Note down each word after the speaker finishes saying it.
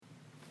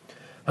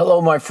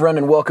Hello, my friend,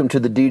 and welcome to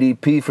the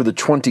DDP for the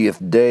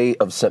 20th day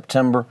of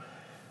September.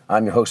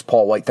 I'm your host,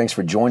 Paul White. Thanks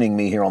for joining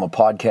me here on the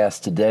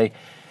podcast today.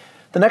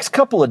 The next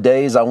couple of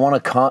days, I want to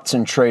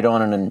concentrate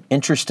on an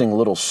interesting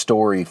little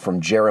story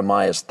from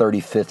Jeremiah's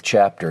 35th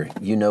chapter.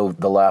 You know,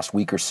 the last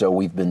week or so,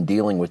 we've been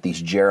dealing with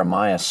these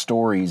Jeremiah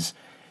stories,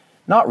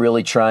 not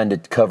really trying to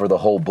cover the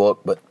whole book,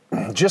 but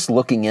just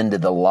looking into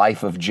the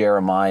life of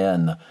Jeremiah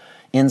and the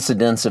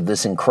incidents of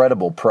this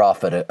incredible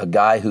prophet, a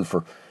guy who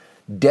for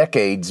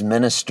decades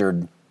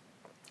ministered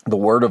the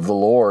word of the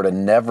Lord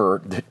and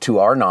never, to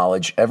our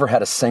knowledge, ever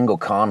had a single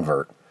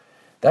convert.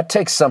 That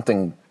takes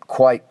something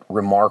quite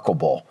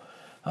remarkable.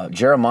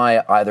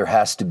 Jeremiah either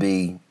has to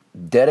be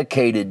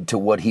dedicated to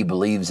what he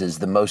believes is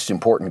the most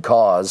important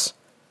cause,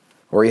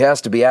 or he has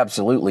to be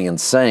absolutely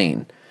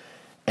insane.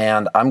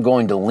 And I'm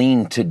going to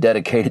lean to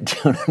dedicated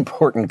to an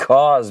important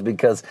cause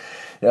because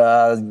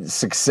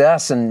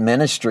success in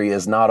ministry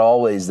is not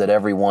always that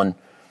everyone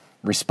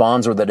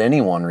responds or that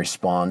anyone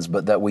responds,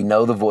 but that we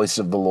know the voice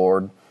of the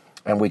Lord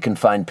and we can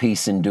find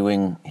peace in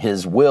doing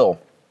His will.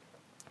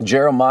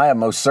 Jeremiah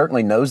most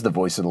certainly knows the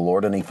voice of the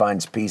Lord and he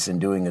finds peace in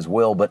doing His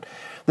will, but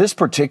this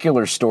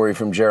particular story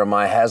from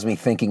Jeremiah has me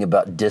thinking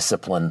about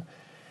discipline.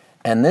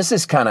 And this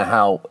is kind of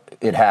how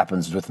it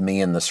happens with me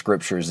in the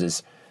scriptures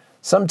is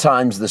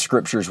sometimes the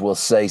scriptures will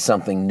say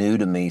something new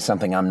to me,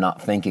 something I'm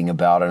not thinking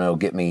about, and it'll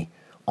get me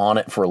on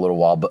it for a little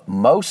while. But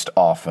most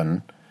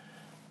often,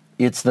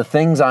 it's the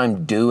things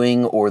I'm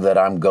doing or that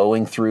I'm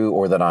going through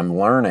or that I'm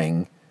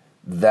learning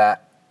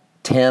that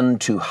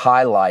tend to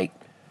highlight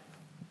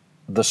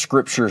the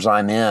scriptures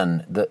I'm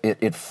in.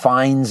 It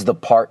finds the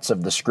parts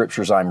of the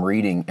scriptures I'm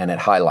reading and it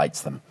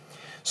highlights them.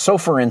 So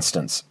for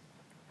instance,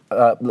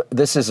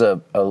 this is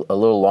a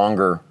little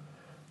longer,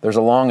 there's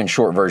a long and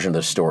short version of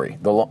this story.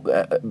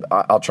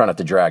 I'll try not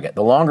to drag it.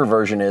 The longer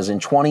version is in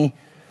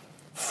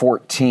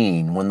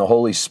 2014, when the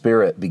Holy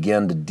Spirit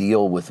began to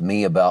deal with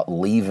me about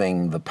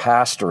leaving the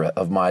pastorate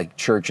of my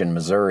church in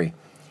Missouri,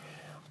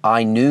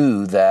 I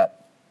knew that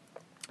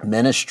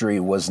ministry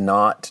was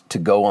not to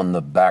go on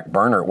the back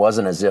burner. It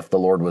wasn't as if the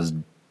Lord was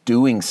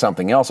doing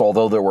something else,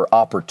 although there were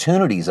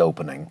opportunities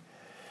opening,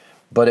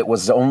 but it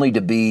was only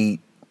to be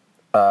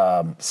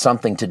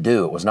something to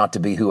do. It was not to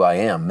be who I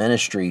am.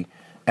 Ministry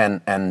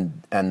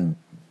and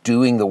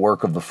doing the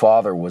work of the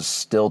Father was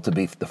still to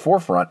be the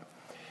forefront.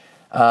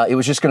 It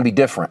was just going to be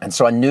different. And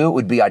so I knew it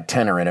would be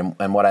itinerant.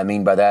 And what I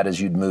mean by that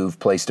is you'd move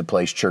place to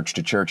place, church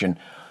to church. And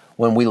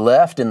when we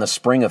left in the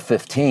spring of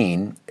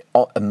 15,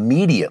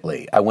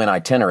 immediately I went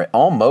itinerant,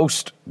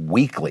 almost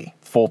weekly,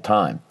 full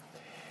time.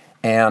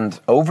 And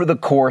over the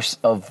course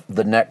of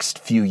the next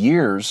few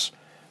years,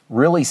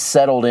 really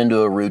settled into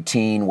a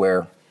routine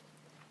where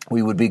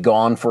we would be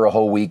gone for a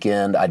whole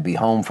weekend. I'd be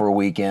home for a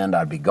weekend.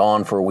 I'd be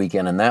gone for a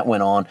weekend. And that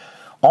went on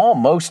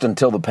almost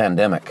until the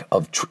pandemic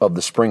of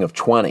the spring of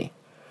 20.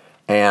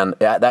 And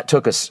that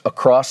took us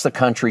across the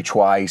country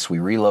twice. We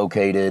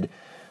relocated.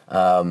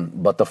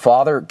 But the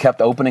Father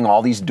kept opening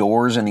all these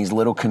doors in these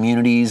little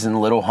communities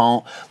and little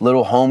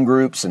home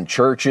groups and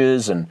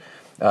churches and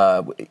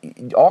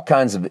all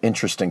kinds of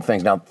interesting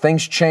things. Now,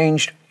 things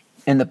changed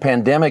in the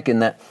pandemic in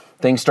that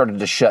things started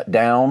to shut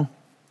down.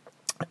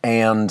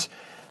 And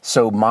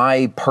so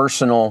my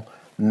personal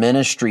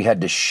ministry had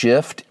to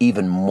shift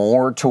even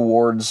more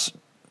towards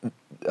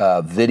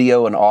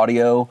video and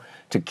audio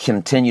to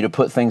continue to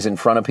put things in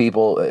front of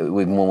people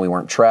even when we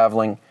weren't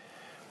traveling.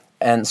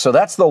 And so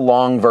that's the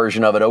long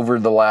version of it. Over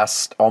the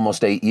last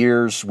almost 8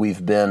 years,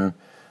 we've been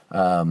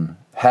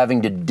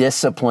having to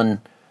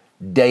discipline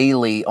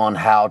daily on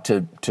how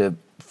to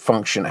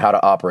function, how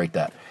to operate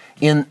that.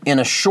 In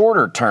a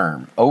shorter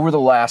term, over the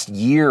last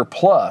year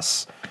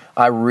plus,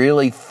 I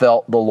really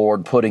felt the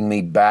Lord putting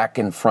me back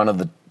in front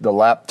of the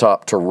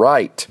laptop to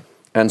write.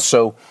 And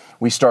so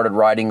we started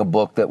writing a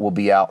book that will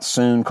be out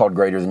soon called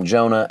Greater Than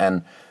Jonah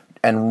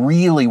and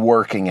really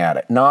working at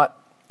it. Not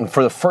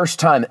for the first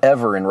time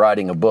ever in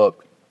writing a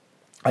book,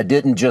 I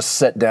didn't just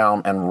sit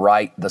down and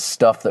write the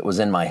stuff that was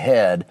in my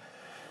head.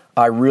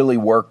 I really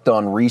worked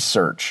on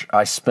research.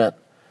 I spent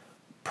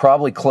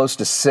probably close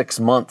to 6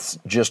 months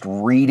just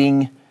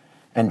reading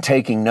and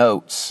taking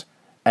notes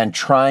and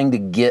trying to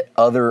get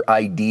other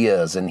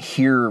ideas and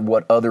hear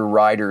what other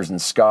writers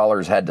and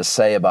scholars had to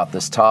say about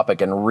this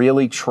topic and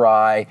really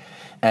try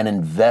and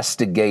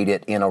investigate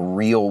it in a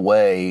real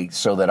way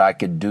so that I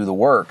could do the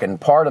work.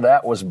 And part of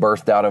that was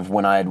birthed out of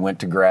when I had went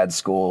to grad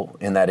school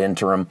in that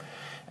interim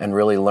and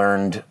really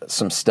learned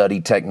some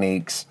study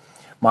techniques.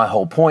 My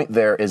whole point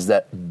there is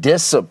that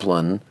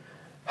discipline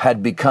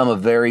had become a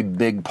very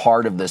big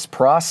part of this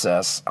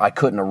process. I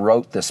couldn't have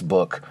wrote this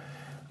book.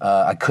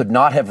 I could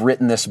not have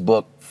written this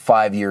book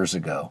 5 years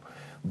ago.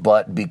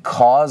 But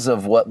because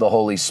of what the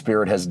Holy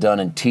Spirit has done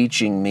in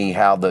teaching me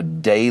how the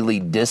daily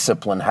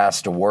discipline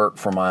has to work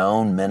for my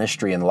own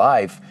ministry and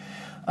life,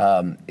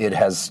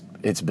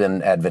 it's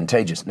been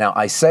advantageous. Now,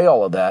 I say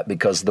all of that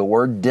because the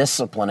word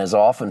discipline is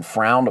often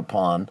frowned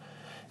upon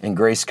in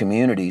grace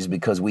communities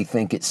because we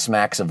think it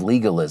smacks of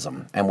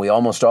legalism, and we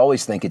almost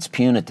always think it's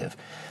punitive,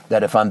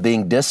 that if I'm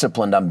being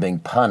disciplined, I'm being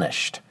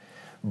punished.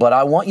 But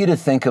I want you to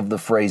think of the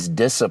phrase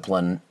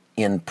discipline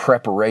in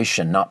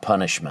preparation, not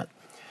punishment.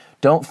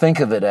 Don't think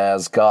of it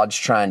as God's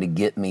trying to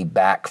get me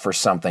back for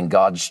something.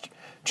 God's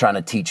trying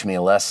to teach me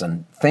a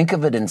lesson. Think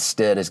of it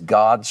instead as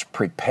God's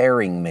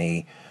preparing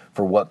me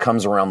for what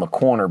comes around the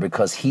corner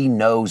because He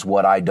knows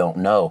what I don't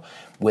know.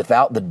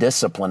 Without the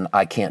discipline,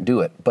 I can't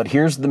do it. But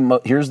here's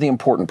the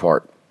important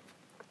part.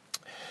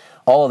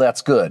 All of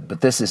that's good,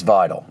 but this is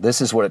vital.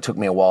 This is what it took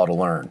me a while to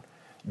learn.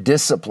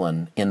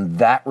 Discipline in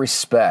that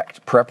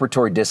respect,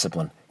 preparatory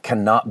discipline,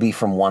 cannot be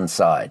from one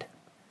side.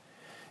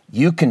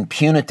 You can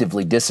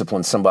punitively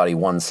discipline somebody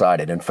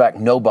one-sided. In fact,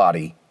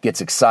 nobody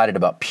gets excited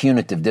about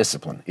punitive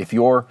discipline. If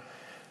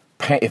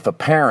a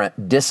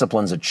parent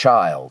disciplines a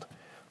child,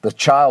 the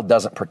child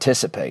doesn't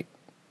participate.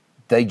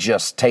 They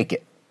just take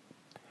it.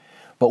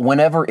 But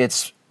whenever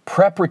it's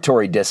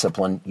preparatory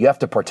discipline, you have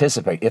to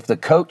participate. If the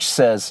coach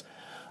says,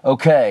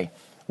 okay,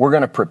 we're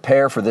going to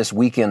prepare for this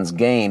weekend's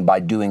game by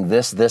doing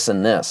this, this,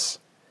 and this,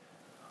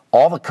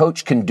 all the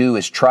coach can do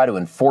is try to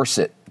enforce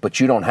it, but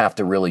you don't have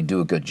to really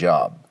do a good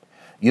job.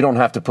 You don't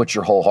have to put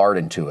your whole heart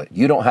into it.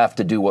 You don't have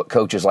to do what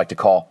coaches like to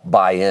call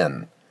buy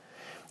in.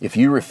 If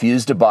you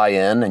refuse to buy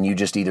in and you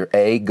just either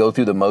A, go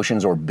through the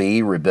motions, or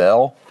B,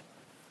 rebel,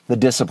 the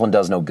discipline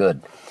does no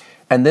good.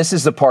 And this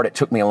is the part it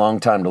took me a long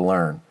time to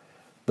learn.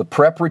 The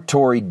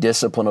preparatory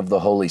discipline of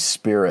the Holy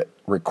Spirit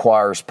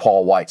requires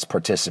Paul White's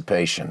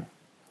participation.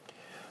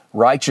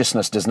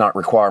 Righteousness does not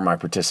require my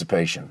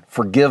participation.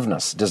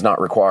 Forgiveness does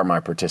not require my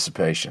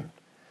participation.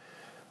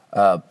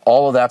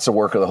 All of that's a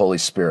work of the Holy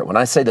Spirit. When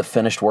I say the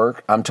finished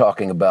work, I'm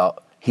talking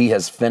about He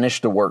has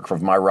finished the work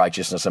of my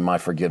righteousness and my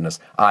forgiveness.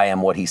 I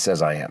am what He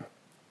says I am.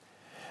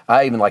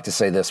 I even like to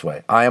say this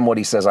way, I am what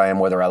He says I am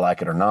whether I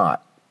like it or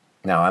not.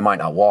 Now, I might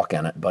not walk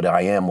in it, but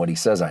I am what He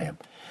says I am.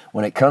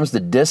 When it comes to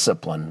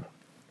discipline,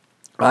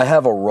 I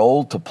have a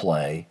role to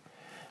play,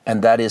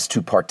 and that is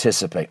to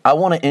participate. I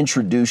want to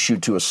introduce you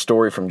to a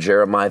story from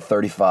Jeremiah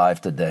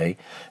 35 today,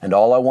 and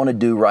all I want to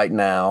do right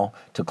now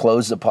to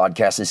close the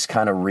podcast is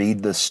kind of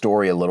read the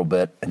story a little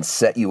bit and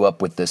set you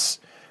up with this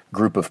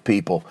group of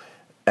people.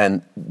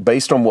 And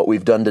based on what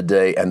we've done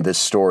today and this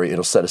story,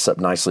 it'll set us up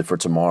nicely for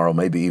tomorrow,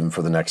 maybe even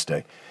for the next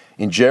day.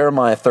 In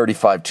Jeremiah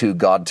 35:2,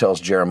 God tells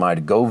Jeremiah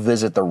to go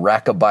visit the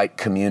Rechabite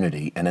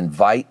community and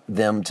invite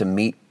them to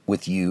meet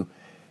with you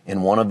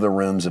in one of the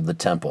rooms of the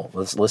temple.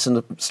 Let's listen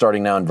to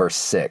starting now in verse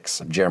 6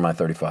 of Jeremiah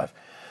 35.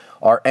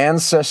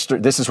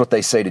 This is what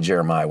they say to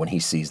Jeremiah when he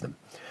sees them.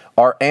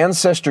 Our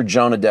ancestor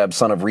Jonadab,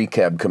 son of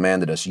Rechab,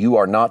 commanded us, you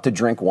are not to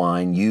drink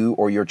wine, you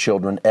or your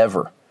children,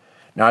 ever.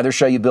 Neither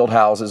shall you build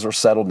houses or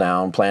settle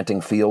down,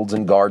 planting fields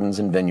and gardens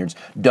and vineyards.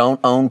 Don't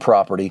own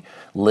property.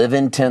 Live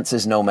in tents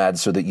as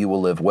nomads so that you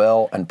will live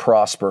well and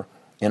prosper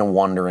in a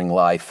wandering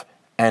life.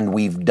 And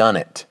we've done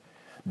it.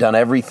 Done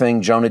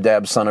everything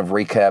Jonadab, son of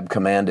Rechab,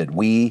 commanded.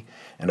 We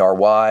and our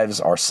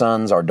wives, our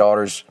sons, our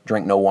daughters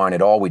drink no wine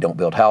at all. We don't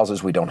build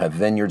houses. We don't have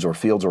vineyards or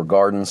fields or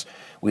gardens.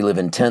 We live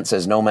in tents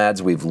as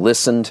nomads. We've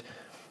listened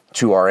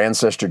to our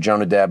ancestor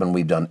Jonadab, and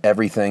we've done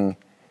everything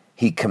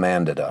he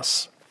commanded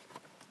us.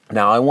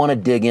 Now, I want to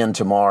dig in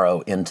tomorrow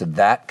into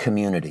that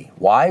community.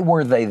 Why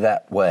were they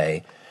that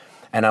way?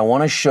 And I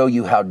want to show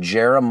you how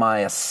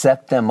Jeremiah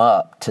set them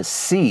up to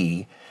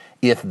see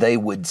if they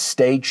would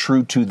stay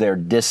true to their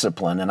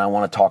discipline. And I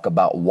want to talk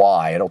about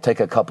why. It'll take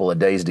a couple of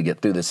days to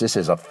get through this. This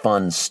is a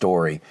fun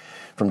story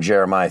from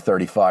Jeremiah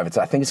 35.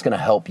 I think it's going to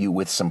help you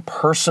with some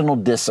personal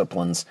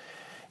disciplines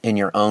in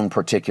your own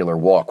particular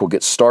walk. We'll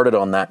get started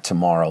on that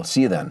tomorrow.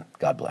 See you then.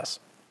 God bless.